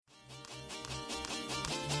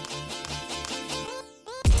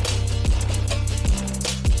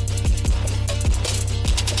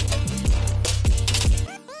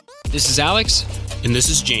This is Alex. And this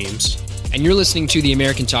is James. And you're listening to the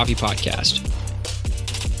American Toffee Podcast.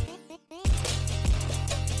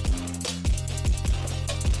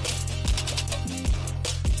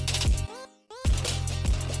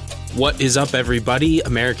 What is up, everybody?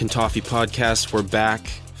 American Toffee Podcast. We're back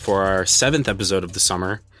for our 7th episode of the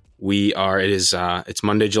summer. It's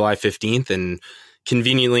Monday, July 15th, and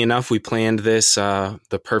conveniently enough, we planned this,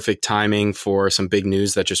 the perfect timing for some big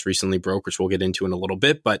news that just recently broke, which we'll get into in a little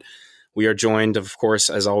bit. But we are joined, of course,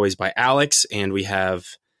 as always, by Alex, and we have,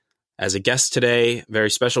 as a guest today, very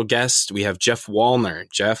special guest, we have Jeff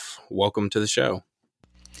Wallner. Jeff, welcome to the show.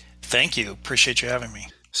 Thank you. Appreciate you having me.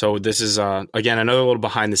 So this is, again, another little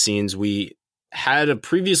behind the scenes. We had a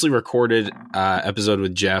previously recorded episode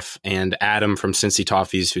with Jeff and Adam from Cincy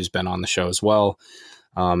Toffees, who's been on the show as well.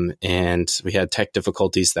 And we had tech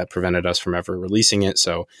difficulties that prevented us from ever releasing it.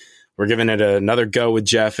 So we're giving it another go with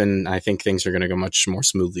Jeff, and I think things are going to go much more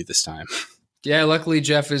smoothly this time. Yeah, luckily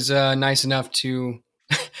Jeff is nice enough to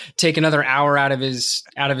take another hour out of his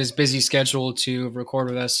busy schedule to record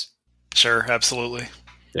with us. Sure, absolutely.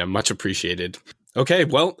 Yeah, much appreciated. Okay,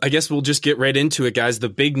 well, I guess we'll just get right into it, guys. The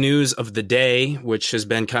big news of the day, which has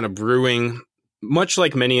been kind of brewing, much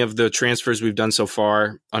like many of the transfers we've done so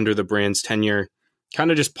far under the brand's tenure,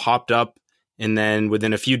 kind of just popped up. And then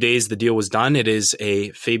within a few days, the deal was done. It is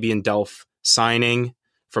a Fabian Delph signing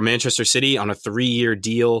from Manchester City on a 3-year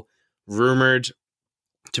deal, rumored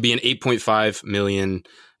to be an $8.5 million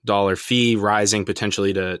fee, rising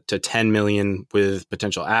potentially to $10 million with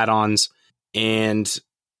potential add-ons. And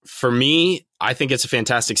for me, I think it's a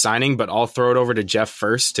fantastic signing, but I'll throw it over to Jeff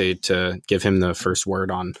first to give him the first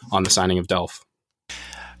word on the signing of Delph.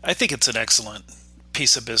 I think it's an excellent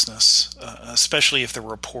piece of business, especially if the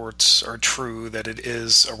reports are true that it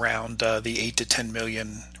is around the 8 to 10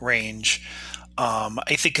 million range.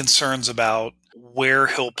 I think concerns about where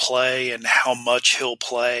he'll play and how much he'll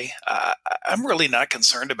play, I'm really not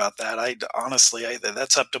concerned about that. Honestly,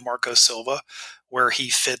 that's up to Marco Silva where he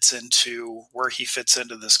fits into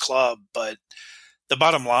this club. But the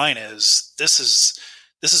bottom line is this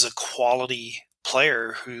is a quality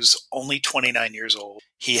player who's only 29 years old.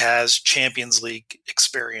 He has Champions League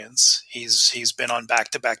experience. He's been on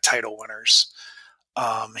back-to-back title winners.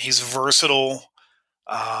 He's versatile.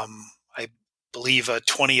 I believe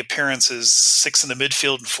 20 appearances, 6 in the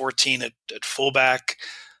midfield and 14 at fullback.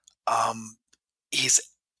 He's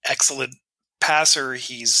excellent passer.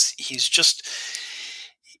 He's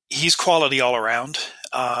quality all around.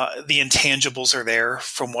 The intangibles are there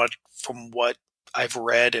from what I've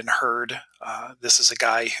read and heard. This is a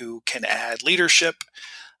guy who can add leadership.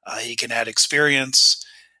 He can add experience,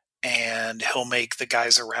 and he'll make the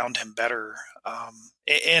guys around him better.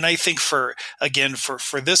 And I think for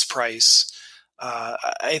this price,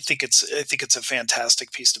 I think it's a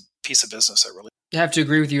fantastic piece of business. I have to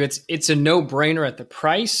agree with you. It's a no-brainer at the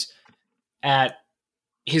price, at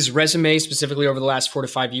his resume specifically over the last 4 to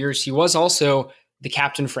 5 years. He was also the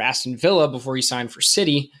captain for Aston Villa before he signed for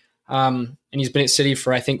City. And he's been at City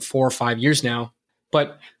for, I think, 4 or 5 years now.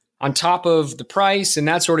 But on top of the price and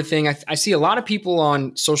that sort of thing, I see a lot of people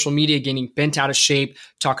on social media getting bent out of shape,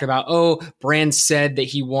 talking about, Brand said that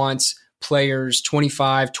he wants players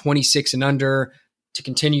 25, 26 and under to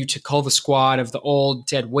continue to cull the squad of the old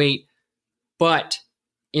dead weight. But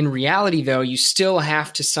in reality, though, you still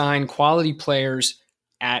have to sign quality players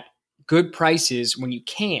at good prices when you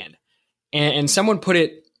can. And someone put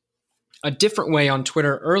it a different way on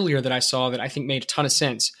Twitter earlier that I saw that I think made a ton of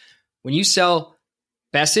sense. When you sell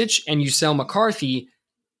Besic and you sell McCarthy,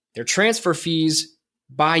 their transfer fees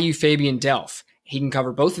buy you Fabian Delph. He can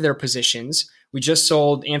cover both of their positions. We just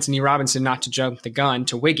sold Anthony Robinson, not to jump the gun,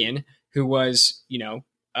 to Wigan, who was,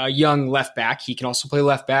 a young left back. He can also play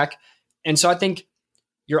left back. And so I think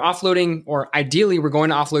you're offloading, or ideally we're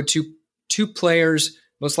going to offload two players.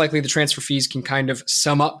 Most likely the transfer fees can kind of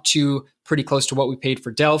sum up to pretty close to what we paid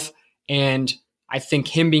for Delph. And I think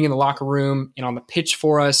him being in the locker room and on the pitch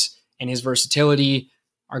for us and his versatility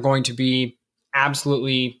are going to be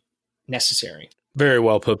absolutely necessary. Very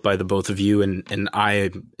well put by the both of you, and I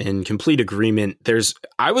am in complete agreement.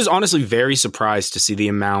 I was honestly very surprised to see the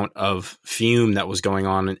amount of fume that was going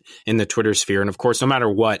on in the Twitter sphere. And of course, no matter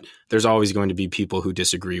what, there's always going to be people who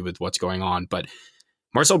disagree with what's going on. But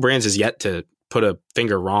Marcel Brands has yet to put a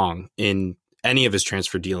finger wrong in any of his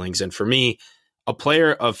transfer dealings. And for me, a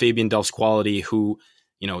player of Fabian Delph's quality who,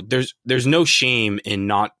 there's no shame in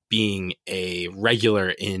not being a regular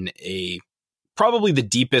in probably the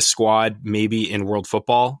deepest squad maybe in world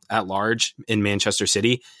football at large in Manchester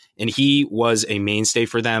City. And he was a mainstay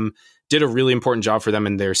for them did a really important job for them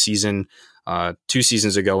in their season 2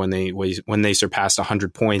 seasons ago when they surpassed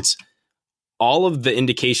 100 points. All of the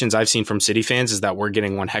indications I've seen from City fans is that we're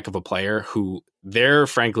getting one heck of a player who there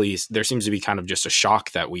seems to be kind of just a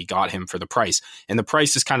shock that we got him for the price. And the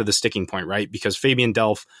price is kind of the sticking point, right? Because Fabian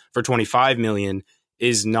Delph for 25 million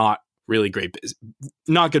is not really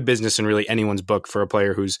not good business in really anyone's book for a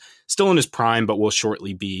player who's still in his prime, but will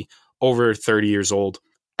shortly be over 30 years old.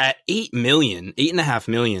 At 8.5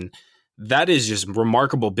 million, that is just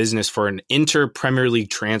remarkable business for an Premier League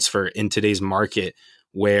transfer in today's market,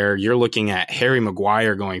 where you're looking at Harry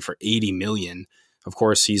Maguire going for 80 million. Of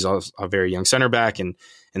course, he's a very young center back and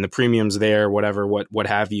the premiums there, whatever, what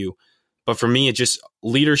have you. But for me, it just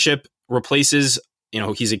leadership replaces,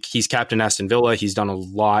 he's captain Aston Villa. He's done a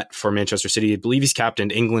lot for Manchester City. I believe he's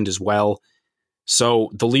captained England as well. So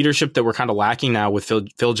the leadership that we're kind of lacking now with Phil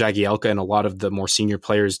Jagielka and a lot of the more senior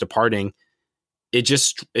players departing, it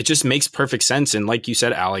just makes perfect sense. And like you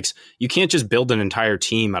said, Alex, you can't just build an entire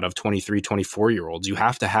team out of 23, 24-year-olds. You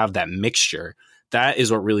have to have that mixture. That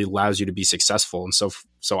is what really allows you to be successful. And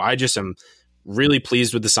so I just am really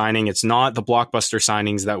pleased with the signing. It's not the blockbuster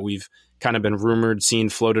signings that we've kind of been rumored, seen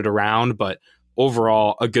floated around, but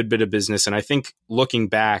overall a good bit of business. And I think looking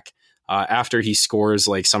back, after he scores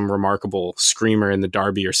like some remarkable screamer in the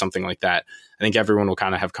derby or something like that, I think everyone will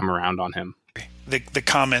kind of have come around on him. The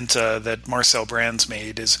comment that Marcel Brands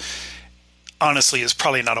made is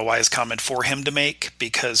probably not a wise comment for him to make,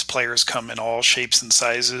 because players come in all shapes and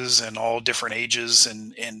sizes and all different ages,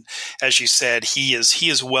 and as you said, he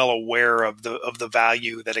is well aware of the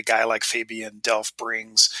value that a guy like Fabian Delph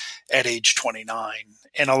brings at age 29.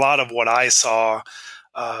 And a lot of what I saw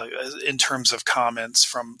in terms of comments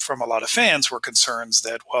from a lot of fans were concerns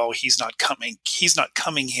that, well, he's not coming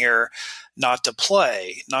here not to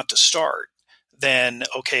play, not to start. Then,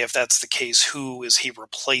 okay, if that's the case, who is he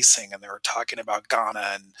replacing? And they were talking about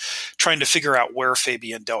Ghana and trying to figure out where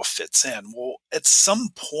Fabian Delph fits in. Well, at some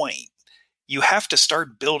point, you have to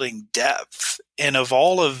start building depth. And of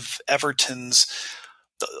all of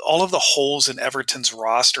the holes in Everton's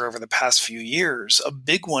roster over the past few years, a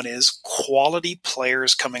big one is quality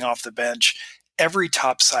players coming off the bench. Every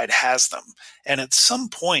top side has them. And at some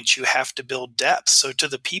point, you have to build depth. So to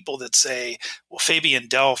the people that say, well, Fabian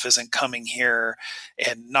Delph isn't coming here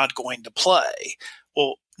and not going to play.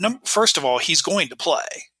 Well, first of all, he's going to play.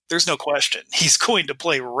 There's no question. He's going to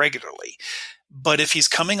play regularly. But if he's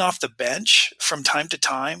coming off the bench from time to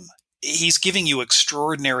time, he's giving you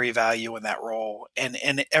extraordinary value in that role.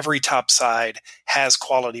 And every top side has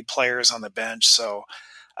quality players on the bench. So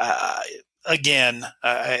again,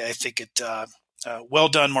 I think it well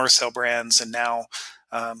done, Marcel Brands. And now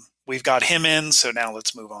we've got him in. So now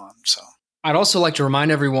let's move on. So I'd also like to remind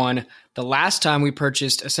everyone, the last time we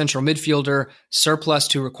purchased a central midfielder surplus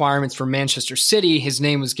to requirements for Manchester City, his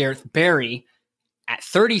name was Gareth Barry, at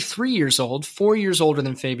 33 years old, 4 years older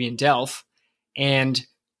than Fabian Delph. And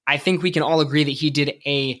I think we can all agree that he did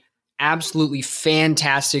a absolutely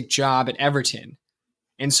fantastic job at Everton.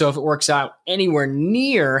 And so if it works out anywhere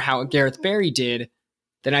near how Gareth Barry did,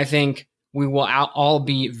 then I think we will all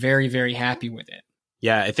be very, very happy with it.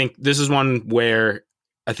 Yeah, I think this is one where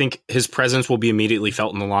I think his presence will be immediately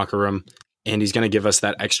felt in the locker room, and he's going to give us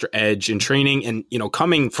that extra edge in training. And,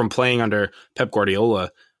 coming from playing under Pep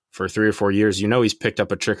Guardiola for 3 or 4 years, he's picked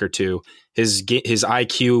up a trick or two. His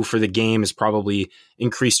IQ for the game is probably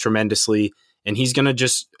increased tremendously, and he's going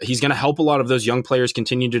to help a lot of those young players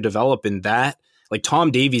continue to develop in that. Like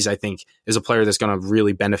Tom Davies, I think, is a player that's going to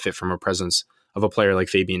really benefit from a presence of a player like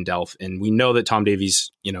Fabian Delph. And we know that Tom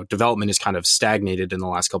Davies, development is kind of stagnated in the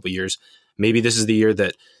last couple of years. Maybe this is the year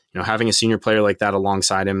that, having a senior player like that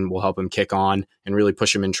alongside him will help him kick on and really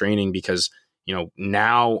push him in training, because,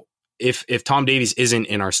 now if Tom Davies isn't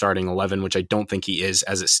in our starting 11, which I don't think he is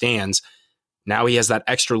as it stands, now he has that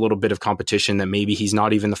extra little bit of competition that maybe he's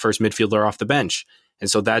not even the first midfielder off the bench. And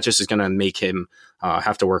so that just is going to make him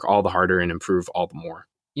have to work all the harder and improve all the more.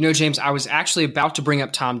 James, I was actually about to bring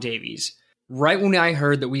up Tom Davies right when I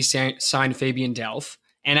heard that we signed Fabian Delph,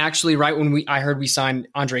 and actually right when I heard we signed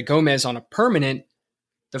Andre Gomez on a permanent.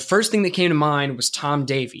 The first thing that came to mind was Tom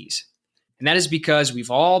Davies. And that is because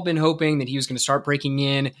we've all been hoping that he was going to start breaking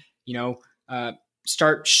in,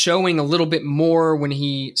 start showing a little bit more when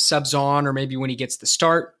he subs on, or maybe when he gets the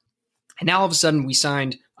start. And now all of a sudden we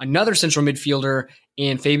signed another central midfielder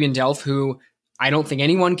in Fabian Delph, who I don't think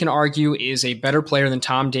anyone can argue is a better player than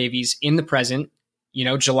Tom Davies in the present,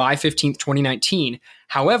 July 15th, 2019.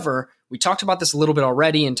 However, we talked about this a little bit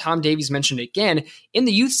already, and Tom Davies mentioned it again. In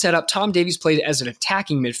the youth setup, Tom Davies played as an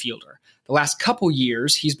attacking midfielder. The last couple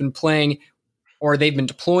years, he's been playing, or they've been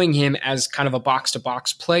deploying him as kind of a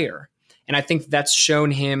box-to-box player. And I think that's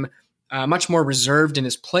shown him much more reserved in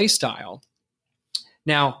his play style.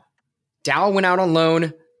 Now, Dow went out on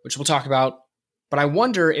loan, which we'll talk about, but I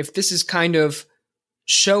wonder if this is kind of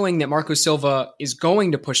showing that Marco Silva is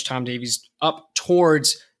going to push Tom Davies up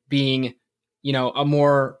towards being, a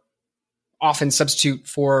more often substitute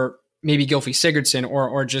for maybe Gylfi Sigurdsson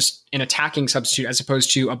or just an attacking substitute as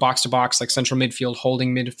opposed to a box-to-box like central midfield,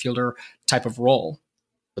 holding midfielder type of role.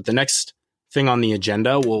 But the next thing on the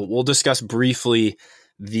agenda, we'll discuss briefly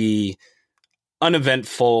the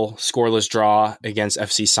uneventful scoreless draw against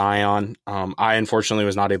FC Sion. I unfortunately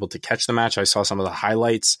was not able to catch the match. I saw some of the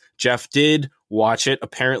highlights. Jeff did watch it.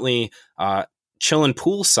 Apparently, chilling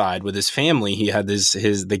poolside with his family. He had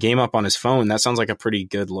the game up on his phone. That sounds like a pretty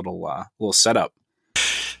good little setup.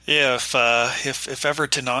 Yeah, if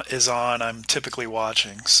Everton is on, I'm typically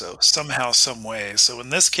watching. So somehow, some way. So in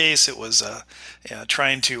this case, it was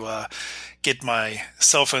trying to get my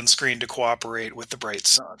cell phone screen to cooperate with the bright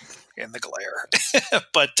sun and the glare.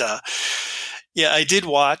 But I did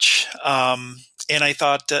watch, and I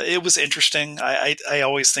thought it was interesting. I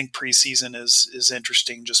always think preseason is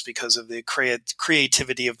interesting just because of the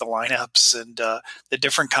creativity of the lineups and the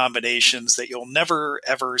different combinations that you'll never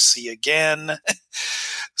ever see again.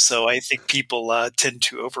 So I think people tend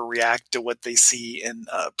to overreact to what they see in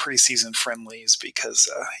preseason friendlies because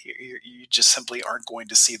you just simply aren't going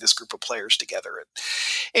to see this group of players together at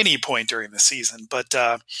any point during the season. But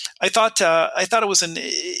I thought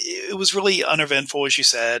it was really uneventful, as you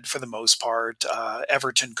said, for the most part.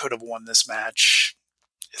 Everton could have won this match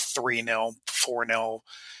 3-0, 4-0.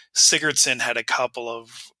 Sigurdsson had a couple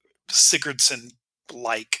of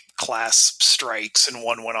Sigurdsson-like class strikes, and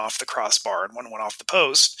one went off the crossbar and one went off the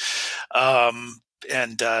post.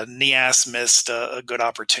 And Niasse missed a good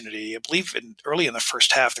opportunity. I believe early in the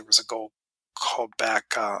first half there was a goal called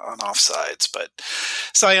back on offsides, but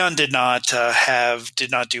Sion did not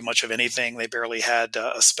do much of anything. They barely had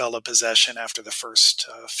a spell of possession after the first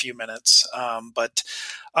few minutes. But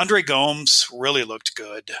Andre Gomes really looked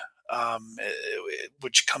good.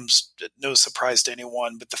 Which comes no surprise to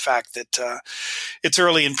anyone, but the fact that it's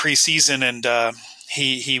early in preseason and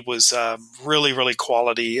he was really, really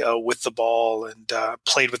quality with the ball and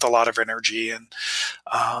played with a lot of energy. And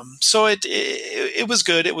so it was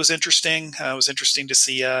good. It was interesting. It was interesting to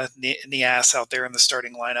see Niasse out there in the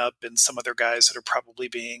starting lineup and some other guys that are probably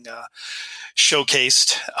being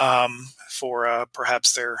showcased for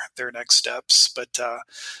perhaps their next steps. But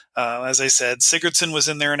as I said, Sigurdsson was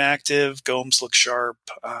in there and active. Gomes looked sharp.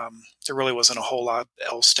 There really wasn't a whole lot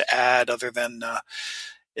else to add other than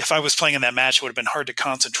if I was playing in that match, it would have been hard to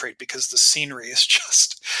concentrate because the scenery is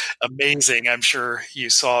just amazing. I'm sure you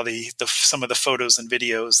saw some of the photos and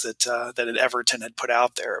videos that Everton had put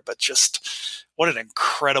out there, but just what an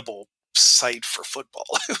incredible sight for football.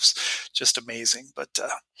 It was just amazing. But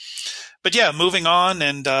yeah, moving on,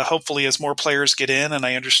 and hopefully as more players get in, and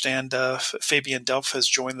I understand Fabian Delph has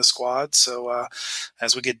joined the squad. So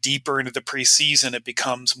as we get deeper into the preseason, it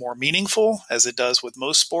becomes more meaningful, as it does with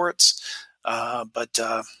most sports. But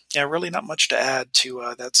really not much to add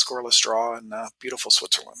to that scoreless draw in beautiful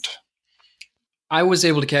Switzerland. I was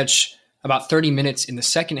able to catch about 30 minutes in the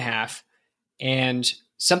second half, and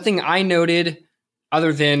something I noted,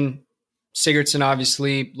 other than Sigurdsson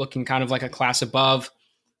obviously looking kind of like a class above,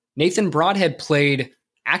 Nathan Broadhead played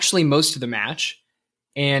actually most of the match,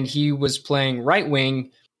 and he was playing right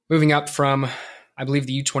wing, moving up from, I believe,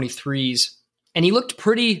 the U23s, and he looked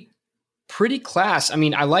pretty class. I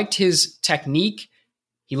mean, I liked his technique.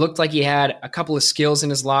 He looked like he had a couple of skills in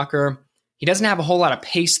his locker. He doesn't have a whole lot of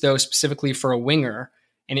pace, though, specifically for a winger,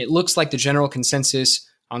 and it looks like the general consensus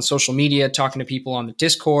on social media, talking to people on the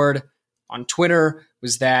Discord, on Twitter,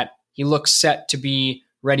 was that he looks set to be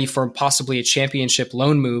ready for possibly a championship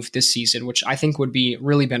loan move this season, which I think would be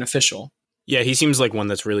really beneficial. Yeah, he seems like one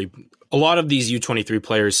that's really – a lot of these U23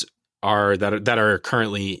 players that are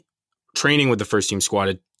currently training with the first team squad.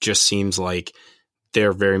 It just seems like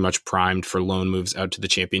they're very much primed for loan moves out to the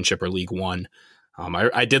Championship or League One.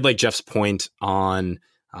 I did like Jeff's point on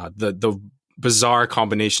the bizarre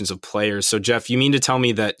combinations of players. So, Jeff, you mean to tell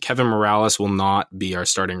me that Kevin Morales will not be our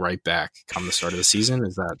starting right back come the start of the season?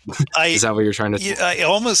 Is that what you're trying to say? I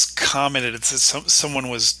almost commented that someone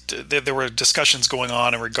was there were discussions going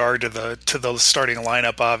on in regard to the starting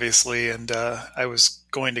lineup, obviously, and I was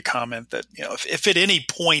going to comment that if at any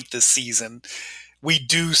point this season we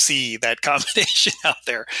do see that combination out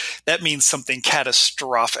there, that means something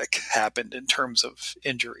catastrophic happened in terms of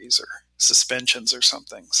injuries or suspensions or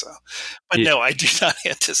something. So, but no, I do not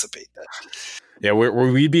anticipate that. Yeah,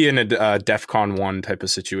 we'd be in a DEFCON 1 type of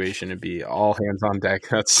situation. It'd be all hands on deck.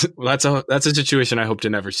 That's a situation I hope to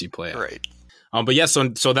never see play out. Right. But yeah, so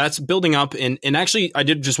that's building up. And actually, I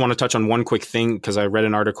did just want to touch on one quick thing because I read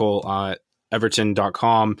an article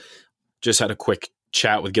Everton.com just had a quick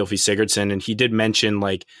chat with Gylfi Sigurdsson, and he did mention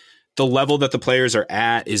like the level that the players are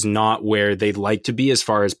at is not where they'd like to be as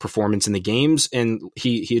far as performance in the games. And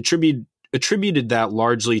he attributed that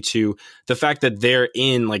largely to the fact that they're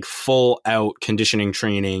in like full out conditioning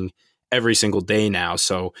training every single day now.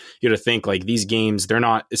 So you got to think like these games,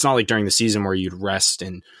 it's not like during the season where you'd rest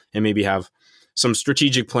and maybe have some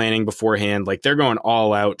strategic planning beforehand. Like they're going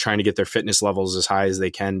all out trying to get their fitness levels as high as they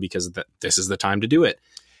can because this is the time to do it.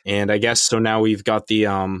 And I guess so now we've got the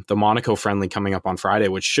Monaco friendly coming up on Friday,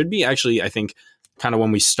 which should be actually, I think, kind of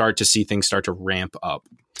when we start to see things start to ramp up.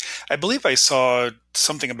 I believe I saw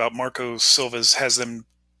something about Marco Silva's has them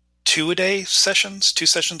 2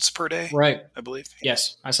 sessions per day. Right. I believe.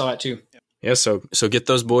 Yes, I saw that too. Yeah, so get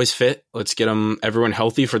those boys fit. Let's get everyone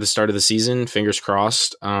healthy for the start of the season. Fingers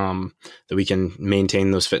crossed that we can maintain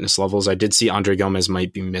those fitness levels. I did see Andre Gomez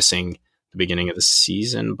might be missing the beginning of the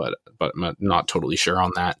season, but I'm not totally sure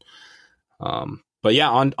on that. But yeah,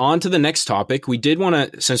 on to the next topic. We did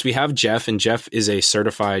want to, since we have Jeff, and Jeff is a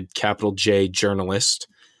certified capital J journalist,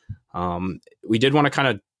 we did want to kind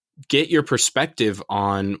of get your perspective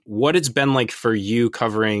on what it's been like for you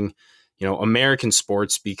covering, American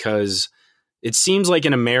sports, because it seems like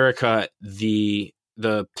in America, the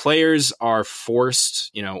players are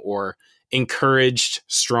forced, or encouraged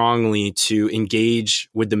strongly to engage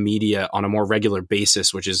with the media on a more regular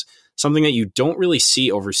basis, which is something that you don't really see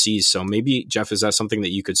overseas. So maybe, Jeff, is that something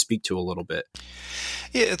that you could speak to a little bit?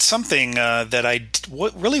 Yeah, it's something that I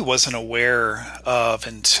really wasn't aware of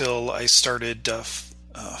until I started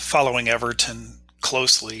following Everton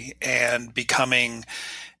closely and becoming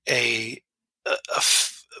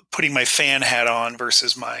putting my fan hat on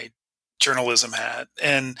versus my journalism hat.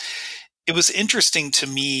 And it was interesting to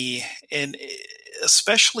me, and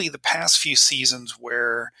especially the past few seasons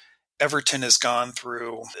where Everton has gone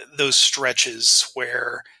through those stretches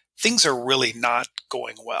where things are really not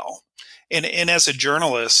going well. And as a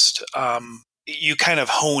journalist, you kind of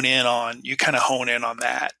hone in on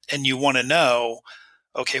that, and you want to know,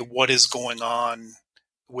 okay, what is going on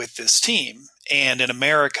with this team? And in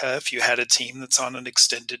America, if you had a team that's on an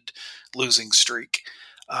extended losing streak,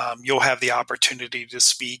 you'll have the opportunity to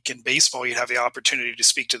speak. In baseball, you'd have the opportunity to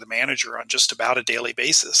speak to the manager on just about a daily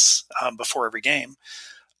basis before every game.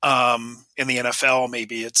 In the NFL,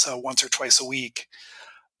 maybe it's once or twice a week.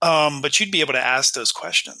 But you'd be able to ask those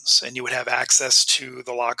questions, and you would have access to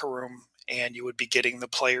the locker room, and you would be getting the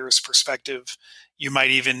player's perspective. You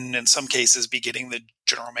might even, in some cases, be getting the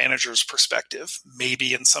general manager's perspective,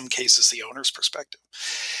 maybe in some cases the owner's perspective.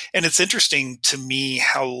 And it's interesting to me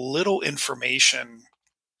how little information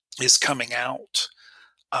is coming out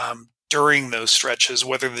during those stretches,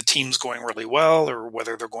 whether the team's going really well or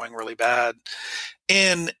whether they're going really bad.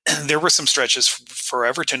 And there were some stretches for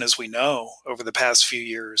Everton, as we know, over the past few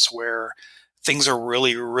years where things are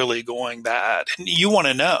really, really going bad. And you want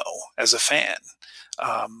to know, as a fan,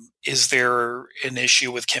 is there an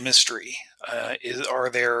issue with chemistry? Are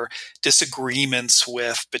there disagreements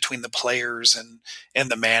between the players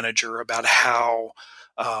and the manager about how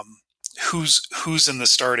who's in the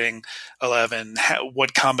starting 11,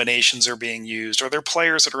 what combinations are being used? Are there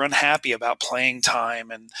players that are unhappy about playing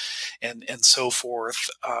time and so forth?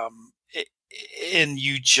 And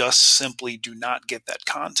you just simply do not get that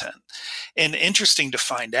content. And interesting to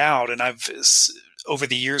find out, and I've over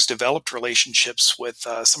the years developed relationships with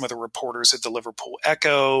some of the reporters at the Liverpool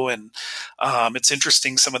Echo, and it's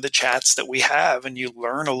interesting some of the chats that we have, and you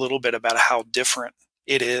learn a little bit about how different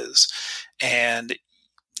it is. And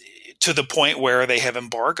to the point where they have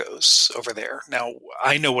embargoes over there. Now,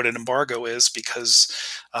 I know what an embargo is because,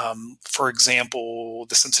 for example,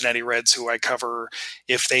 the Cincinnati Reds, who I cover,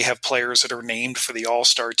 if they have players that are named for the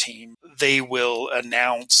All-Star team, they will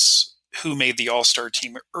announce who made the All-Star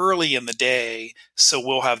team early in the day, so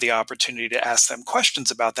we'll have the opportunity to ask them questions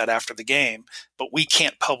about that after the game. But we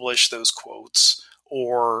can't publish those quotes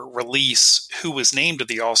or release who was named to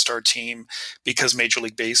the All-Star team because Major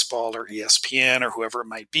League Baseball or ESPN or whoever it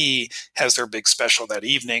might be has their big special that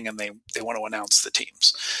evening and they want to announce the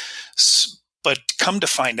teams. But come to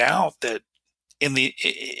find out that in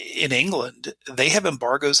England, they have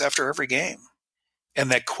embargoes after every game, and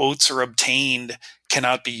that quotes are obtained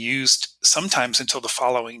cannot be used sometimes until the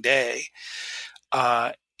following day.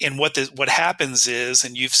 And what happens is,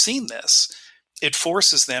 and you've seen this, it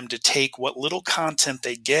forces them to take what little content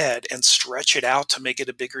they get and stretch it out to make it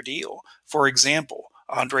a bigger deal. For example,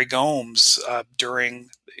 Andre Gomes, during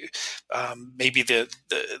maybe the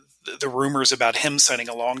rumors about him signing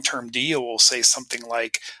a long-term deal, will say something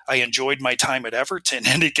like, "I enjoyed my time at Everton,"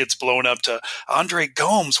 and it gets blown up to Andre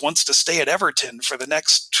Gomes wants to stay at Everton for the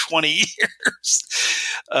next 20 years.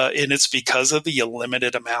 And it's because of the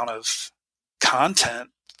limited amount of content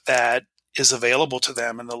that is available to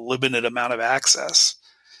them and the limited amount of access.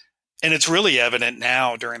 And it's really evident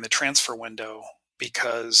now during the transfer window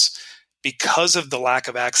because of the lack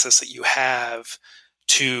of access that you have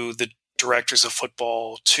to the directors of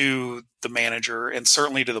football, to the manager, and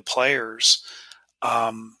certainly to the players.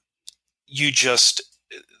 You just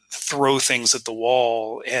throw things at the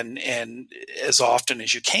wall and as often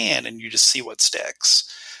as you can, and you just see what sticks.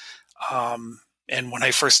 And when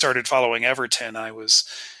I first started following Everton, I was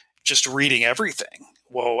just reading everything.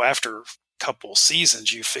 Well, after a couple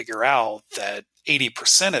seasons, you figure out that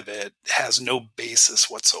 80% of it has no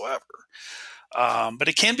basis whatsoever. But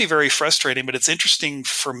it can be very frustrating, but it's interesting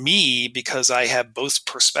for me because I have both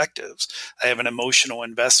perspectives. I have an emotional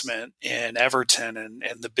investment in Everton and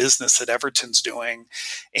the business that Everton's doing.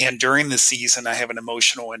 And during the season, I have an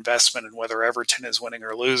emotional investment in whether Everton is winning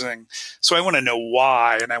or losing. So I want to know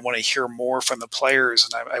why, and I want to hear more from the players,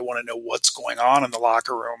 and I want to know what's going on in the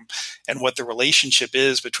locker room and what the relationship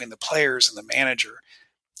is between the players and the manager.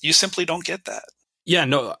 You simply don't get that. Yeah,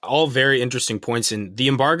 no, all very interesting points. And the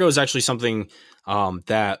embargo is actually something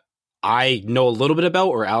that I know a little bit about,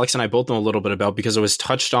 or Alex and I both know a little bit about, because it was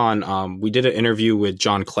touched on. We did an interview with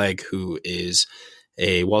John Clegg, who is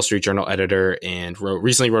a Wall Street Journal editor and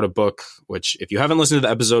recently wrote a book, which if you haven't listened to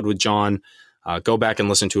the episode with John, go back and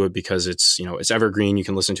listen to it because it's evergreen. You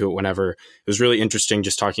can listen to it whenever. It was really interesting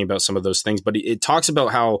just talking about some of those things. But it talks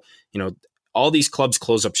about how, all these clubs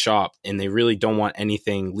close up shop and they really don't want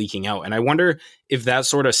anything leaking out. And I wonder if that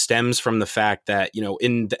sort of stems from the fact that,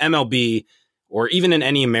 in the MLB or even in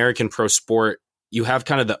any American pro sport, you have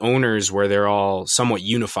kind of the owners where they're all somewhat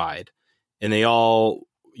unified and they all,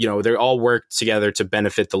 they all work together to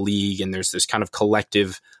benefit the league. And there's this kind of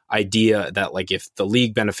collective idea that like, if the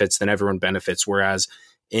league benefits, then everyone benefits. Whereas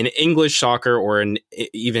in English soccer or in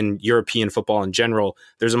even European football in general,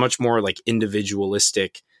 there's a much more like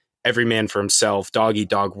individualistic, every man for himself, dog eat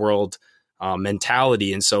dog world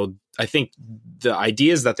mentality. And so I think the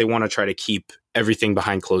idea is that they want to try to keep everything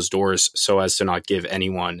behind closed doors so as to not give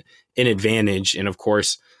anyone an advantage. And of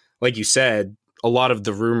course, like you said, a lot of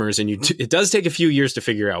the rumors, and it does take a few years to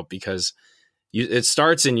figure out because it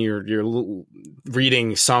starts and you're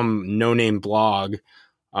reading some no-name blog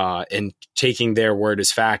and taking their word as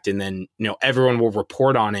fact. And then, everyone will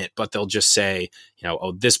report on it, but they'll just say,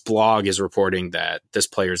 this blog is reporting that this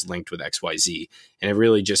player is linked with XYZ. And it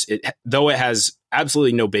really though it has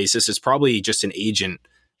absolutely no basis, it's probably just an agent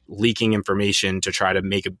leaking information to try to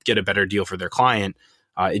get a better deal for their client.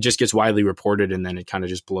 It just gets widely reported and then it kind of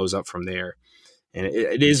just blows up from there. And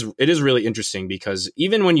it is really interesting because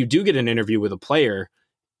even when you do get an interview with a player,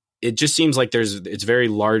 it just seems like it's very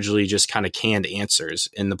largely just kind of canned answers,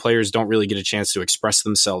 and the players don't really get a chance to express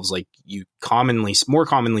themselves like you more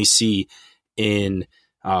commonly see in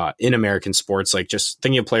American sports. Like just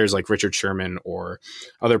thinking of players like Richard Sherman or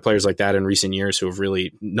other players like that in recent years who have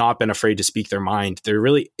really not been afraid to speak their mind. There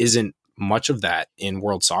really isn't much of that in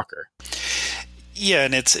world soccer. Yeah,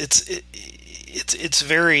 and it's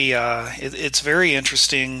very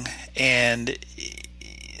interesting, and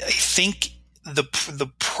I think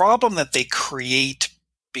the problem that they create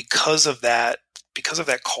because of that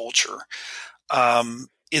culture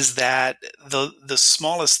is that the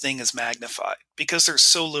smallest thing is magnified because there's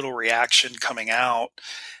so little reaction coming out.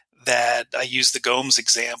 That I use the Gomes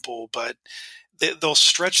example, but they'll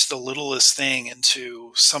stretch the littlest thing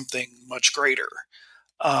into something much greater.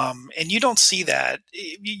 And you don't see that.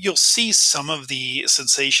 You'll see some of the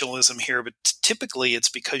sensationalism here, but typically it's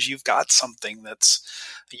because you've got somebody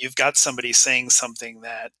saying something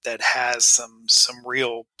that has some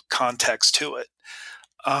real context to it.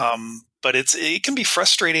 But it can be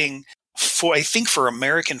frustrating I think for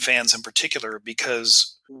American fans in particular,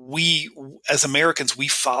 because we, as Americans, we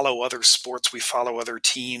follow other sports, we follow other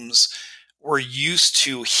teams. We're used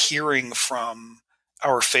to hearing from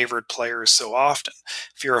our favorite players so often.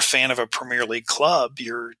 If you're a fan of a Premier League club,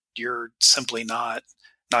 you're simply not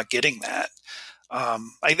getting that.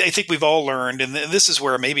 I think we've all learned, and this is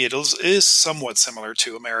where maybe it is somewhat similar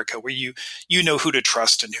to America, where you know who to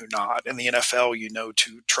trust and who not. In the NFL, you know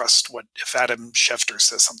to trust if Adam Schefter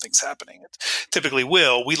says something's happening. It typically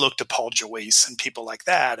will. We look to Paul Joyce and people like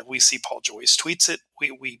that. If we see Paul Joyce tweets it,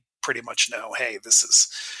 we pretty much know, hey, this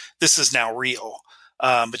is now real.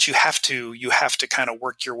 But you have to kind of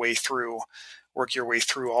work your way through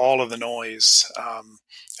all of the noise. And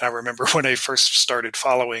I remember when I first started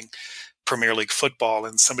following Premier League football,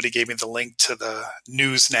 and somebody gave me the link to the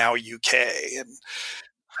News Now UK, and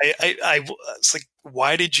I was like,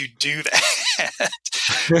 why did you do that?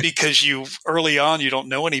 Because early on, you don't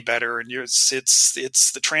know any better, and it's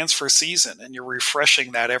the transfer season, and you're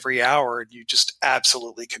refreshing that every hour, and you just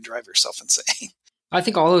absolutely can drive yourself insane. I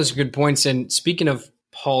think all those are good points. And speaking of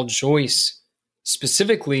Paul Joyce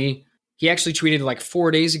specifically, he actually tweeted like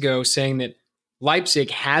 4 days ago saying that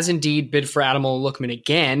Leipzig has indeed bid for Ademola Lookman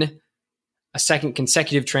again, a second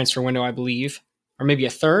consecutive transfer window, I believe, or maybe a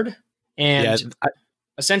third. And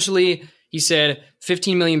essentially, he said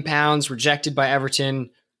 15 million pounds rejected by Everton.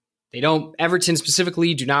 Everton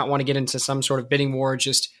specifically do not want to get into some sort of bidding war,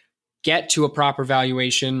 just get to a proper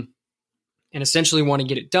valuation and essentially want to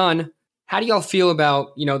get it done. How do y'all feel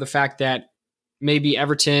about, the fact that maybe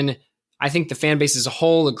Everton, I think the fan base as a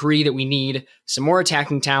whole agree that we need some more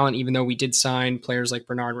attacking talent, even though we did sign players like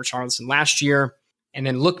Bernard Richarlison last year. And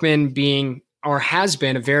then Lookman has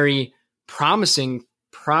been a very promising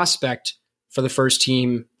prospect for the first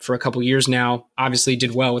team for a couple years now. Obviously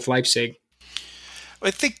did well with Leipzig.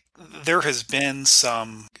 I think there has been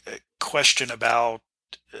some question about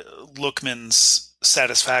Lookman's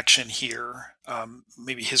satisfaction here,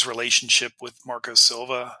 maybe his relationship with Marco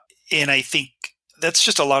Silva. And I think that's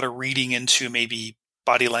just a lot of reading into maybe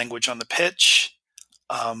body language on the pitch.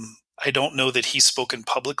 I don't know that he's spoken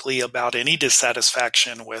publicly about any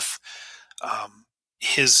dissatisfaction with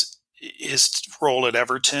his role at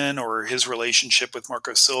Everton or his relationship with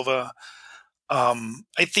Marco Silva.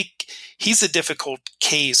 I think he's a difficult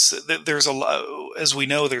case. There's as we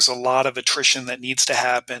know, there's a lot of attrition that needs to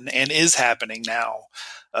happen and is happening now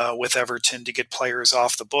with Everton to get players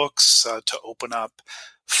off the books, to open up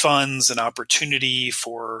funds and opportunity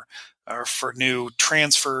for new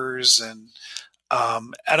transfers. And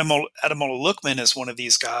Ademola Lookman is one of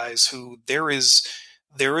these guys who there is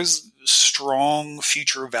strong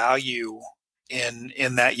future value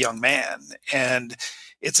in that young man, and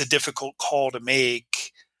it's a difficult call to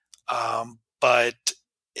make. But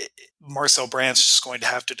Marcel Brandt's just going to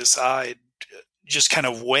have to decide, just kind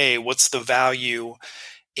of weigh what's the value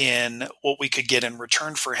in what we could get in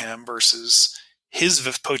return for him versus his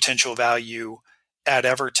potential value at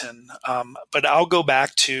Everton. But I'll go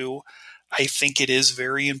back to, I think it is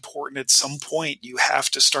very important at some point you have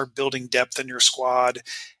to start building depth in your squad,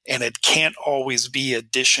 and it can't always be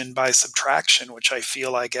addition by subtraction, which I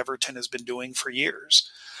feel like Everton has been doing for years.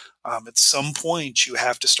 At some point you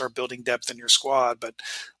have to start building depth in your squad, but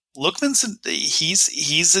Lookman's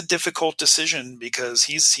he's a difficult decision because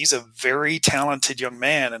he's a very talented young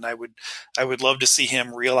man, and I would love to see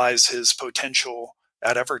him realize his potential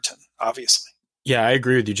at Everton, obviously. Yeah, I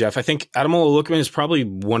agree with you, Jeff. I think Ademola Lookman is probably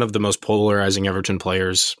one of the most polarizing Everton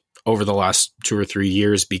players over the last 2 or 3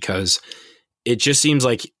 years, because it just seems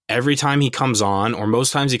like every time he comes on, or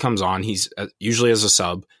most times he comes on, he's usually as a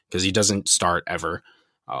sub because he doesn't start ever.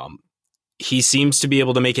 He seems to be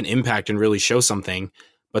able to make an impact and really show something.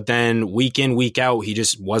 But then week in, week out, he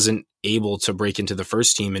just wasn't able to break into the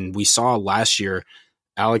first team. And we saw last year,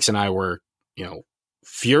 Alex and I were,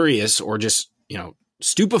 furious or just,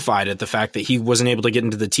 stupefied at the fact that he wasn't able to get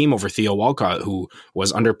into the team over Theo Walcott, who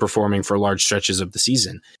was underperforming for large stretches of the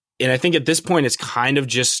season. And I think at this point, it's kind of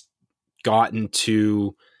just gotten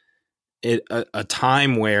to a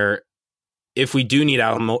time where if we do need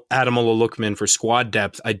Ademola Lookman for squad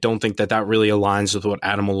depth, I don't think that really aligns with what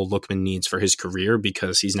Ademola Lookman needs for his career,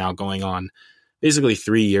 because he's now going on basically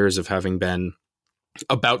 3 years of having been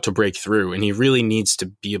about to break through. And he really needs to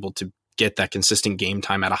be able to get that consistent game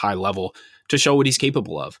time at a high level to show what he's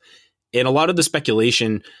capable of. And a lot of the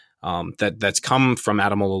speculation that's come from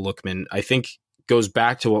Ademola Lookman, I think, goes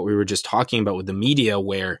back to what we were just talking about with the media,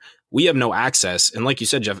 where we have no access. And like you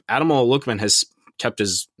said, Jeff, Ademola Lookman has kept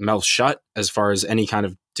his mouth shut as far as any kind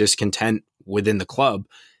of discontent within the club.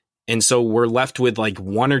 And so we're left with like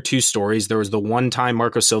 1 or 2 stories. There was the one time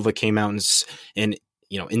Marco Silva came out and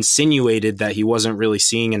insinuated that he wasn't really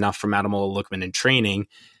seeing enough from Ademola Lookman in training.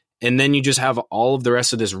 And then you just have all of the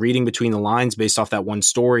rest of this reading between the lines based off that one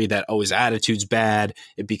story that, his attitude's bad.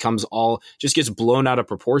 It becomes just gets blown out of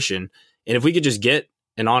proportion. And if we could just get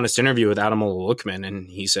an honest interview with Ademola Lookman, and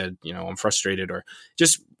he said, I'm frustrated, or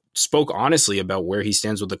just spoke honestly about where he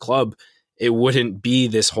stands with the club, it wouldn't be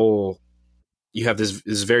this whole you have this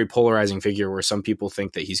very polarizing figure where some people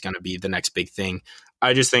think that he's going to be the next big thing.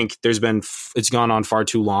 I just think it's gone on far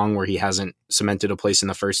too long where he hasn't cemented a place in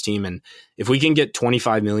the first team. And if we can get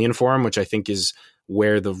 25 million for him, which I think is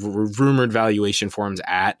where the rumored valuation for him's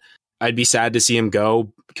at, I'd be sad to see him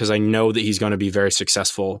go because I know that he's going to be very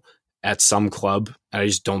successful at some club. And I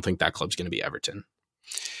just don't think that club's going to be Everton.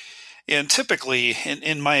 And typically,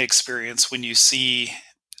 in my experience, when you see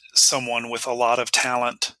someone with a lot of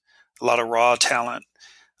talent, a lot of raw talent,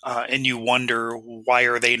 and you wonder why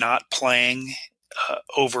are they not playing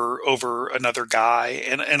over another guy,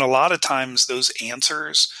 and a lot of times those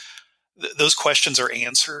questions are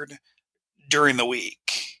answered during the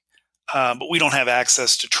week. But we don't have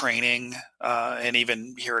access to training, and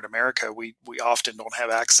even here in America, we often don't have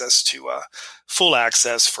access to full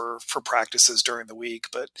access for practices during the week.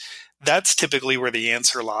 But that's typically where the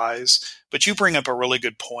answer lies. But you bring up a really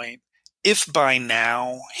good point. If by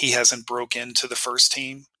now he hasn't broke into the first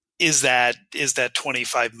team, is that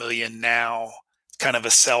 25 million now kind of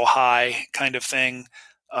a sell high kind of thing?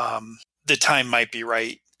 The time might be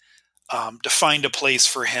right to find a place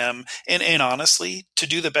for him, and honestly, to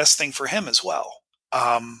do the best thing for him as well.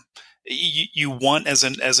 You want as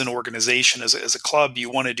an organization, as a club,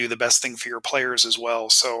 you want to do the best thing for your players as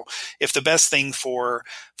well. So if the best thing for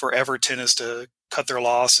Everton is to cut their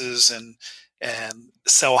losses and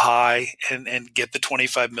sell high and get the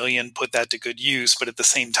 25 million, put that to good use, but at the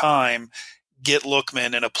same time, get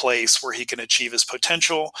Lookman in a place where he can achieve his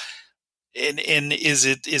potential. And is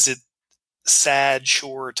it sad,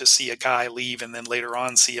 sure, to see a guy leave and then later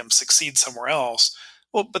on see him succeed somewhere else?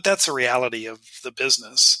 Well, but that's a reality of the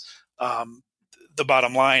business. The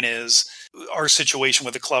bottom line is our situation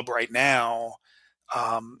with the club right now,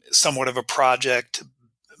 somewhat of a project,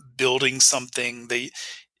 building something. The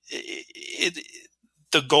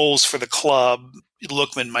goals for the club,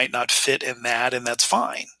 Lookman might not fit in that, and that's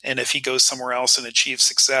fine. And if he goes somewhere else and achieves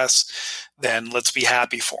success, then let's be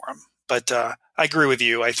happy for him. But I agree with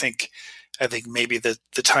you. I think maybe the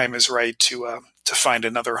time is right to find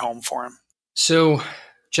another home for him. So,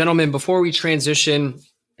 gentlemen, before we transition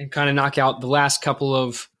and kind of knock out the last couple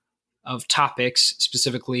of topics,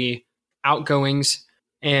 specifically outgoings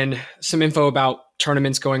and some info about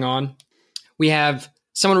tournaments going on, we have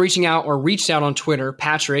someone reached out on Twitter,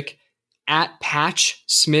 Patrick at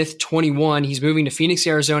PatchSmith21. He's moving to Phoenix,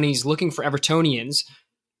 Arizona. He's looking for Evertonians.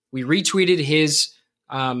 We retweeted his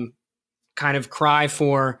kind of cry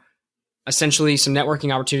for essentially some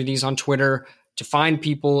networking opportunities on Twitter to find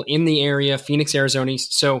people in the area, Phoenix, Arizona.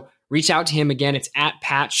 So reach out to him again. It's at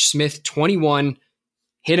PatchSmith21.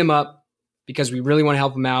 Hit him up because we really want to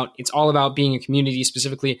help him out. It's all about being a community,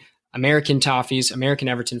 specifically American Toffees, American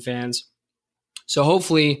Everton fans. So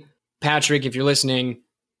hopefully, Patrick, if you're listening,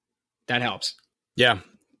 that helps. Yeah.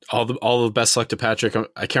 All the best luck to Patrick.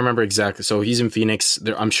 I can't remember exactly. So he's in Phoenix.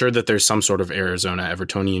 I'm sure that there's some sort of Arizona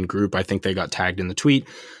Evertonian group. I think they got tagged in the tweet.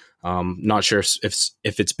 Not sure if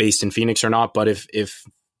it's based in Phoenix or not, but if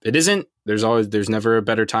it isn't, there's never a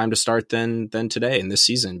better time to start than today in this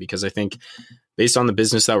season, because I think based on the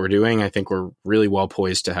business that we're doing, I think we're really well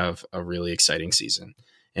poised to have a really exciting season.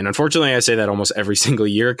 And unfortunately, I say that almost every single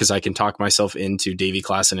year because I can talk myself into Davy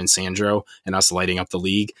Klaassen and Sandro and us lighting up the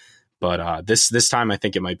league. But this time, I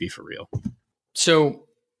think it might be for real. So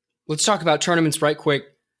let's talk about tournaments right quick.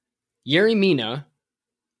 Yerry Mina,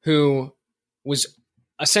 who was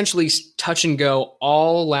essentially touch and go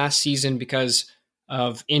all last season because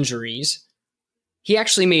of injuries, he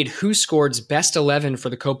actually made Who Scored's best 11 for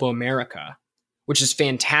the Copa America, which is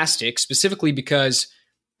fantastic, specifically because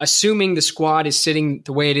assuming the squad is sitting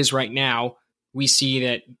the way it is right now, we see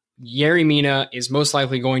that Yerry Mina is most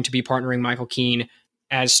likely going to be partnering Michael Keane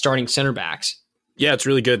as starting center backs. Yeah, it's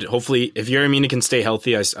really good. Hopefully, if Yerry Mina can stay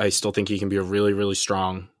healthy, I still think he can be a really, really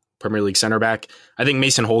strong Premier League center back. I think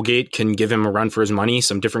Mason Holgate can give him a run for his money,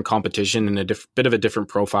 some different competition and a bit of a different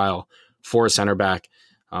profile for a center back.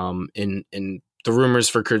 In the rumors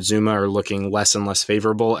for Kurt Zouma are looking less and less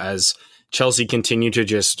favorable as Chelsea continue to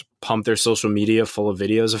just pump their social media full of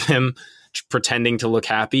videos of him pretending to look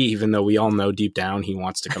happy, even though we all know deep down he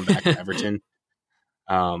wants to come back to Everton.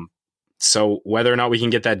 So whether or not we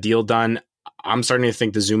can get that deal done, I'm starting to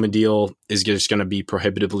think the Zouma deal is just going to be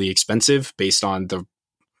prohibitively expensive based on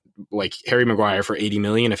Harry Maguire for 80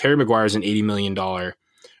 million. If Harry Maguire is an $80 million or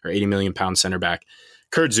 80 million pound center back,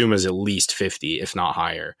 Kurt Zouma is at least 50, if not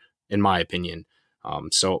higher, in my opinion.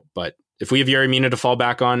 But if we have Yerry Mina to fall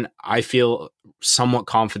back on, I feel somewhat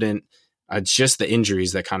confident. It's just the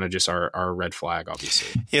injuries that kind of just are a red flag,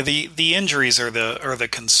 obviously. Yeah, the injuries are the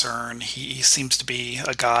concern. He seems to be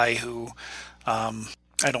a guy who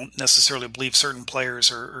I don't necessarily believe certain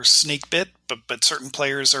players are snake bit, but certain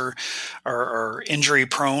players are injury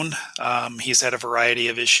prone. He's had a variety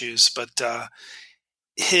of issues, but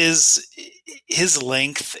his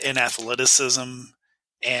length and athleticism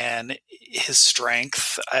and his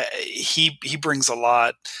strength, he brings a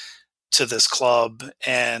lot to this club,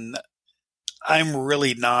 and I'm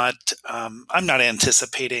really not I'm not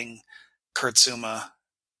anticipating Kurt Zouma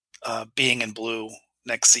being in blue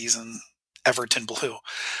next season, Everton blue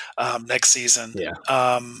next season.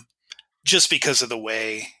 Yeah. Just because of the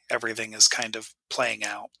way everything is kind of playing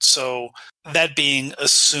out. So that being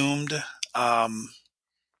assumed,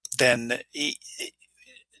 then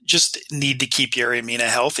just need to keep Yerry Mina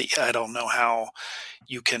healthy. I don't know how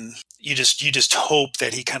you just hope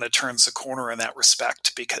that he kind of turns the corner in that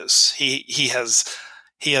respect, because he has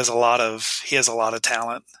a lot of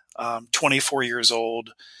talent. 24 years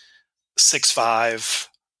old, 6'5".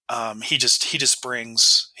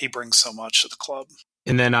 He brings so much to the club.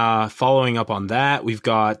 And then following up on that, we've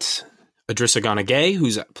got Idrissa Gana Gueye,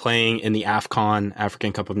 who's playing in the AFCON,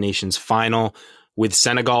 African Cup of Nations final, with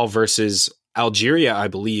Senegal versus Algeria, I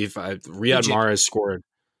believe. Riyad Mahrez scored.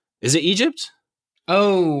 Is it Egypt?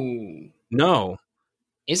 Oh. No.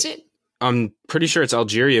 Is it? I'm pretty sure it's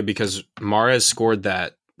Algeria, because Mahrez scored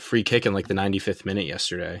that free kick in like the 95th minute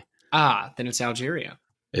yesterday. Then it's Algeria.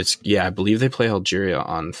 I believe they play Algeria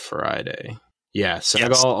on Friday. Yeah,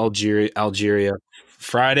 Senegal, yes. Algeria,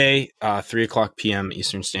 Friday, 3:00 p.m.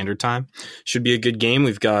 Eastern Standard Time. Should be a good game.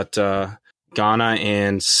 We've got Ghana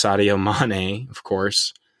and Sadio Mane, of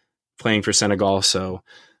course, playing for Senegal. So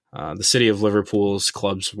the city of Liverpool's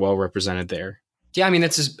club's well represented there. Yeah, I mean,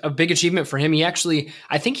 that's a big achievement for him.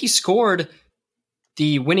 I think he scored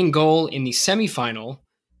the winning goal in the semifinal,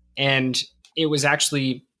 and it was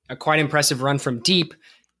actually a quite impressive run from deep.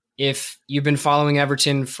 If you've been following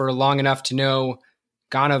Everton for long enough to know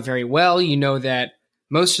Ghana very well, you know that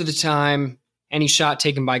most of the time, any shot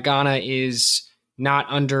taken by Ghana is not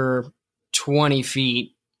under 20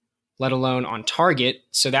 feet, let alone on target.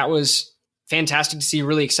 So that was fantastic to see,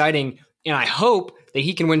 really exciting. And I hope that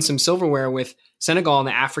he can win some silverware with Senegal in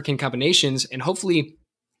the African Cup of Nations. And hopefully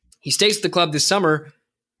he stays at the club this summer.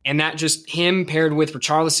 And that just him paired with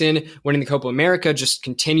Richarlison winning the Copa America just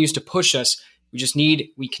continues to push us.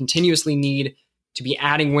 We continuously need to be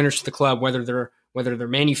adding winners to the club, whether they're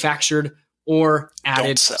manufactured or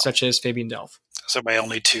added, such as Fabian Delph. Those are my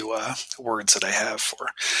only two words that I have for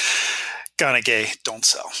Gana Gueye. Don't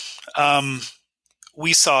sell.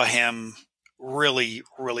 We saw him really,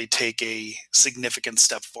 really take a significant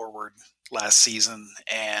step forward last season,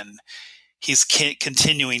 and he's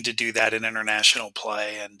continuing to do that in international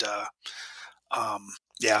play. And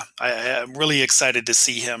I'm really excited to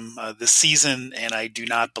see him this season, and I do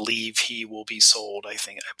not believe he will be sold. I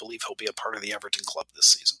believe he'll be a part of the Everton club this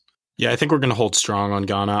season. Yeah, I think we're going to hold strong on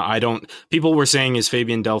Ghana. People were saying, is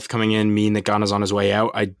Fabian Delph coming in mean that Ghana's on his way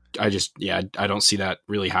out? I don't see that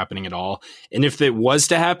really happening at all. And if it was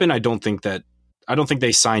to happen, I don't think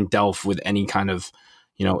they signed Delph with any kind of,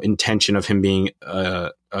 intention of him being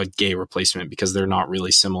a Gueye replacement, because they're not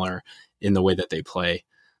really similar in the way that they play.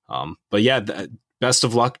 But yeah, best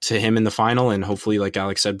of luck to him in the final, and hopefully, like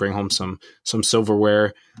Alex said, bring home some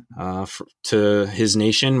silverware to his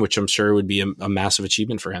nation, which I'm sure would be a massive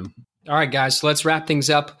achievement for him. All right, guys, so let's wrap things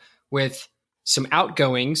up with some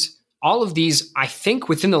outgoings. All of these, I think,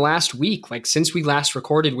 within the last week, like since we last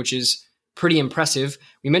recorded, which is pretty impressive.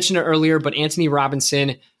 We mentioned it earlier, but Anthony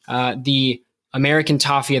Robinson, the American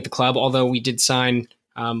toffee at the club, although we did sign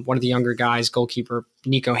one of the younger guys, goalkeeper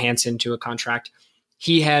Nico Hansen, to a contract.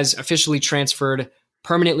 He has officially transferred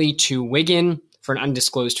permanently to Wigan for an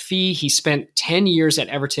undisclosed fee. He spent 10 years at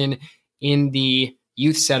Everton in the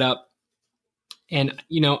youth setup. And,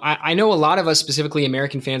 I know a lot of us, specifically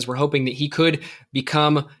American fans, were hoping that he could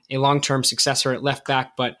become a long-term successor at left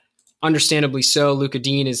back, but understandably so. Luca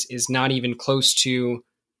Dean is not even close to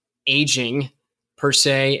aging per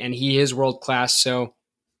se, and he is world-class. So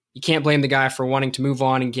you can't blame the guy for wanting to move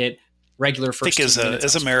on and get regular first team minutes. I think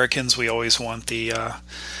as Americans, we always want the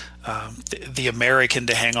American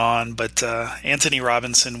to hang on, but Anthony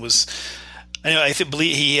Robinson was. I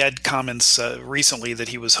believe he had comments recently that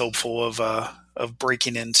he was hopeful of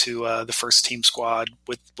breaking into the first team squad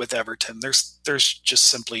with Everton. There's just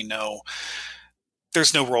simply no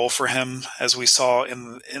role for him, as we saw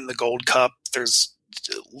in the Gold Cup.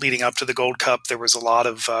 Leading up to the Gold Cup, there was a lot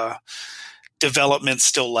of development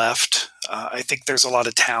still left. I think there's a lot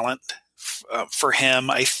of talent for him.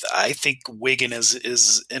 I think Wigan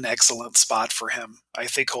is an excellent spot for him. I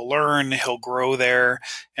think he'll learn, he'll grow there,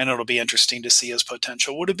 and it'll be interesting to see his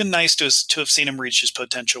potential. Would have been nice to have seen him reach his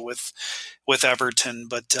potential with Everton,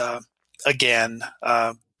 but again,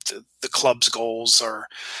 the club's goals are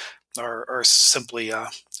simply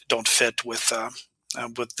don't fit with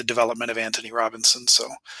the development of Anthony Robinson. So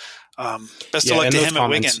best of luck to him at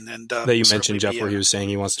Wigan. And that you mentioned, Jeff, where he was saying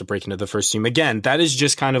he wants to break into the first team. Again, that is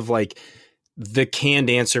just kind of like the canned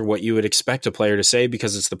answer, what you would expect a player to say,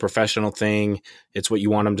 because it's the professional thing. It's what you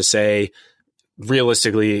want him to say.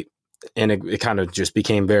 Realistically, and it kind of just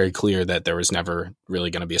became very clear that there was never really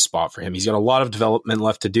going to be a spot for him. He's got a lot of development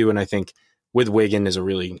left to do, and I think with Wigan is a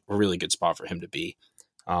really good spot for him to be.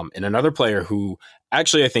 And another player who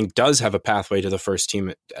actually I think does have a pathway to the first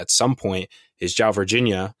team at some point is João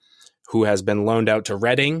Virginia, who has been loaned out to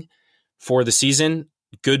Reading for the season.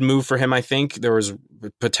 Good move for him, I think. There was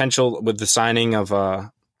potential with the signing of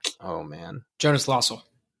Jonas Lossell.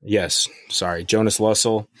 Yes, sorry, Jonas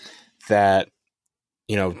Lossell. That,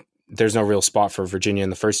 there's no real spot for Virginia in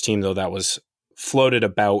the first team, though that was floated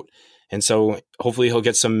about. And so hopefully he'll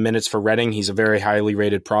get some minutes for Reading. He's a very highly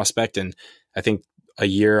rated prospect, and I think a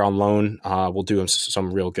year on loan will do him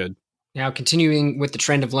some real good. Now, continuing with the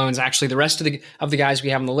trend of loans, actually, the rest of the guys we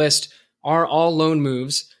have on the list are all loan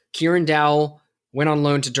moves. Kieran Dowell went on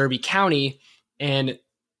loan to Derby County, and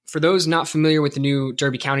for those not familiar with the new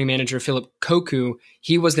Derby County manager, Philip Koku,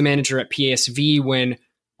 he was the manager at PSV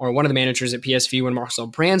one of the managers at PSV when Marcel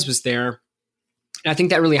Brands was there. And I think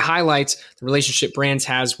that really highlights the relationship Brands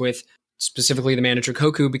has with specifically the manager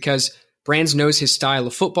Koku, because Brands knows his style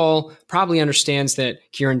of football, probably understands that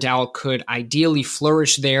Kieran Dowell could ideally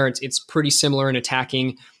flourish there. It's pretty similar in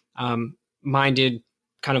attacking minded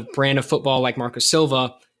kind of brand of football like Marco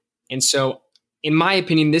Silva. And so, in my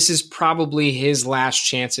opinion, this is probably his last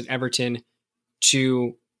chance at Everton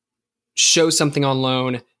to show something on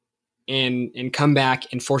loan and come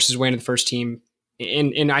back and force his way into the first team.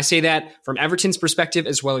 And I say that from Everton's perspective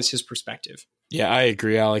as well as his perspective. Yeah, I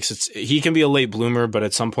agree, Alex. He can be a late bloomer, but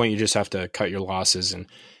at some point you just have to cut your losses. And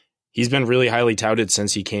he's been really highly touted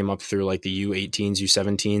since he came up through like the U18s,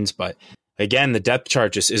 U17s. But again, the depth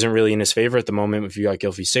chart just isn't really in his favor at the moment. If you got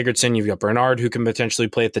Gylfi Sigurdsson, you've got Bernard, who can potentially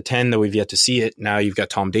play at the 10, though we've yet to see it. Now you've got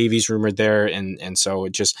Tom Davies rumored there. And so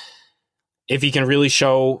it just, if he can really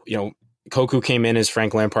show, Koku came in as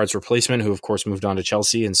Frank Lampard's replacement, who of course moved on to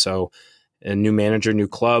Chelsea. And so a new manager, new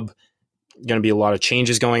club, going to be a lot of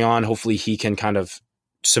changes going on. Hopefully he can kind of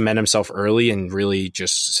cement himself early and really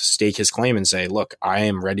just stake his claim and say, look, I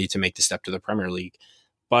am ready to make the step to the Premier League.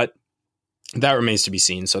 But that remains to be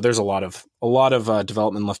seen. So there's a lot of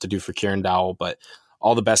development left to do for Kieran Dowell, but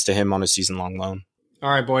all the best to him on a season-long loan. All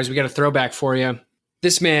right, boys, we got a throwback for you.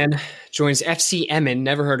 This man joins FC Emmen,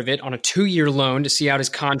 never heard of it, on a 2-year loan to see out his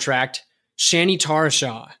contract. Shani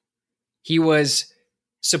Tarashaw. He was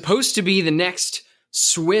supposed to be the next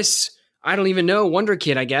Swiss, I don't even know, wonder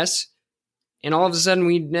kid, I guess. And all of a sudden,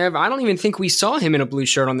 I don't even think we saw him in a blue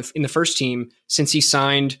shirt in the first team since he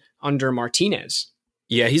signed under Martinez.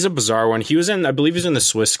 Yeah, he's a bizarre one. I believe he was in the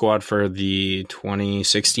Swiss squad for the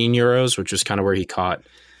 2016 Euros, which was kind of where he caught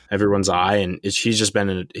everyone's eye. And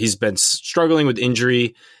he's been struggling with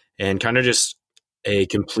injury and kind of just a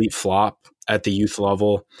complete flop at the youth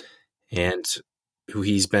level. And who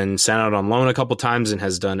he's been sent out on loan a couple times and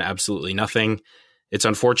has done absolutely nothing. It's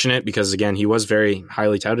unfortunate because, again, he was very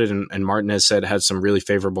highly touted, and Martinez had some really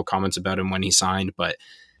favorable comments about him when he signed, but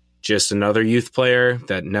just another youth player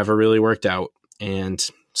that never really worked out. And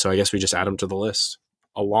so I guess we just add him to the list,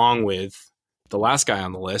 along with the last guy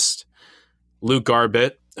on the list, Luke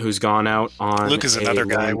Garbett, who's gone out on Luke is another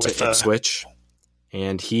guy with Ipswich.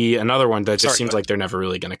 And another one that just seems like they're never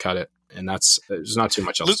really going to cut it. And there's not too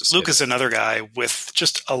much else to say. Luke is another guy with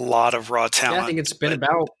just a lot of raw talent. Yeah, I think it's been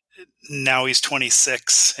about. Now he's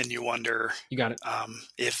 26, and you wonder. You got it.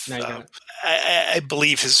 If I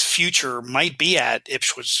believe his future might be at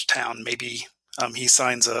Ipswich Town. Maybe he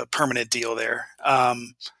signs a permanent deal there. A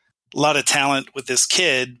lot of talent with this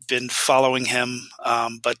kid. Been following him,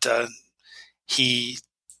 but there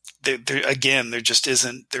just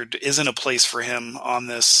isn't a place for him on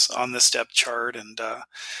this depth chart, and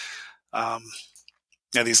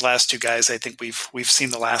these last two guys, I think we've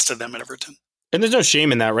seen the last of them at Everton. And there's no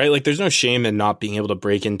shame in that, right? Like, there's no shame in not being able to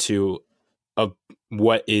break into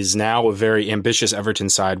what is now a very ambitious Everton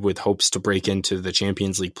side with hopes to break into the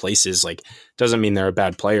Champions League places. Like, doesn't mean they're a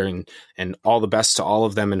bad player, and all the best to all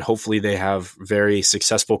of them. And hopefully they have very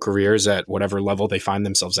successful careers at whatever level they find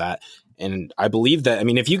themselves at. And I believe that, I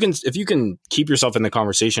mean, if you can keep yourself in the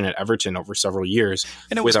conversation at Everton over several years,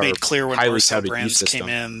 and it was made clear when Marcel Brands came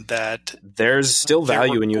in that there's still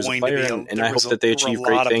value in you as a player, and I hope that they achieve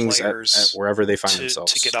great things at wherever they find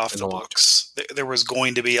themselves to get off the books. There was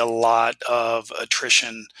going to be a lot of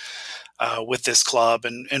attrition with this club,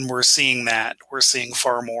 and we're seeing that. We're seeing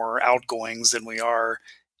far more outgoings than we are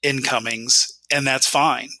incomings, and that's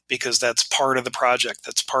fine because that's part of the project.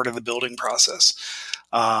 That's part of the building process.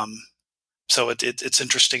 So it's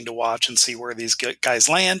interesting to watch and see where these guys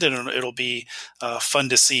land, and it'll be fun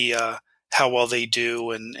to see how well they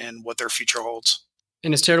do and what their future holds.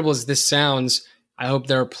 And as terrible as this sounds, I hope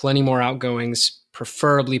there are plenty more outgoings,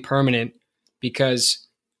 preferably permanent, because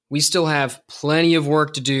we still have plenty of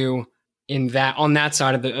work to do on that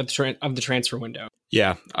side of the transfer window.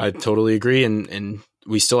 Yeah, I totally agree, and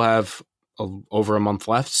we still have over a month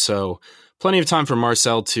left, so plenty of time for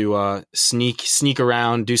Marcel to sneak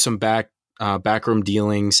around, do some backroom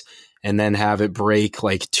dealings, and then have it break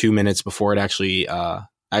like 2 minutes before it actually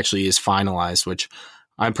is finalized. Which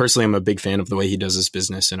I personally am a big fan of the way he does his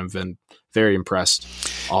business, and I've been very impressed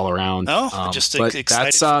all around. Just but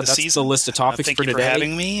excited that's for the season. The list of topics for today. Thank you for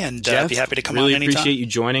having me, and Jeff, I'd be happy to come really on anytime. Appreciate you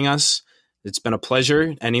joining us. It's been a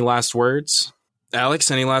pleasure. Any last words? Alex,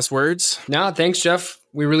 any last words? No, thanks, Jeff.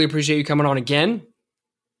 We really appreciate you coming on again.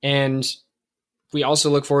 And we also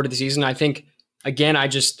look forward to the season. I think, again, I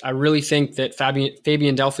really think that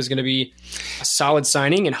Fabian Delph is going to be a solid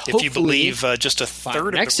signing. And hopefully, if you believe just a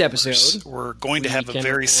third next of the rumors, episode, we're going to have a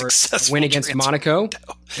very successful win against Monaco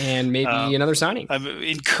and maybe another signing. I'm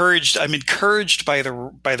encouraged by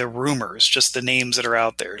the rumors, just the names that are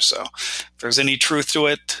out there. So if there's any truth to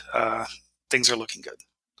it, things are looking good.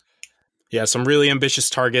 Yeah, some really ambitious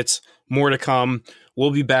targets. More to come.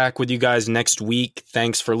 We'll be back with you guys next week.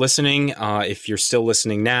 Thanks for listening. If you're still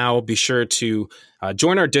listening now, be sure to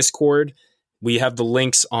join our Discord. We have the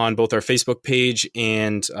links on both our Facebook page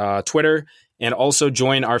and Twitter, and also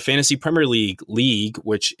join our Fantasy Premier League,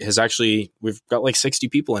 which has we've got like 60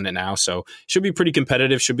 people in it now, so should be pretty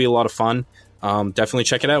competitive, should be a lot of fun. Definitely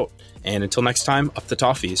check it out. And until next time, up the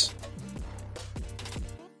Toffees.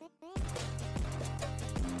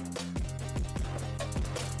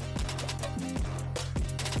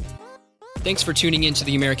 Thanks for tuning in to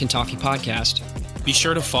the American Toffee Podcast. Be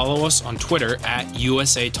sure to follow us on Twitter at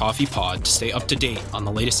USA Toffee Pod to stay up to date on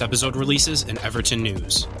the latest episode releases and Everton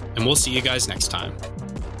news. And we'll see you guys next time.